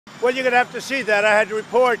Well, you're going to have to see that. I had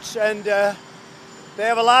reports, and they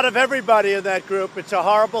have a lot of everybody in that group. It's a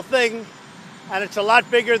horrible thing, and it's a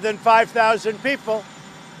lot bigger than 5,000 people.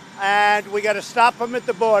 And we got to stop them at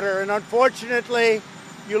the border. And unfortunately,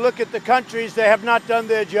 you look at the countries, they have not done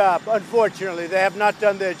their job. Unfortunately, they have not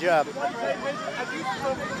done their job. Have you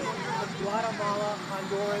spoken to Guatemala,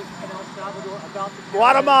 Honduras, and El Salvador about the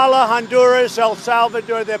Guatemala, Honduras, El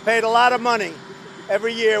Salvador, they're paid a lot of money.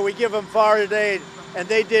 Every year we give them foreign aid, and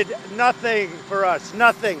they did nothing for us,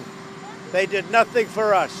 nothing. They did nothing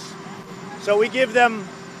for us. So we give them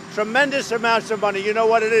tremendous amounts of money. You know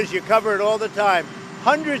what it is, you cover it all the time.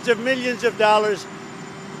 Hundreds of millions of dollars.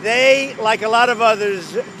 They, like a lot of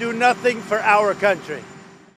others, do nothing for our country.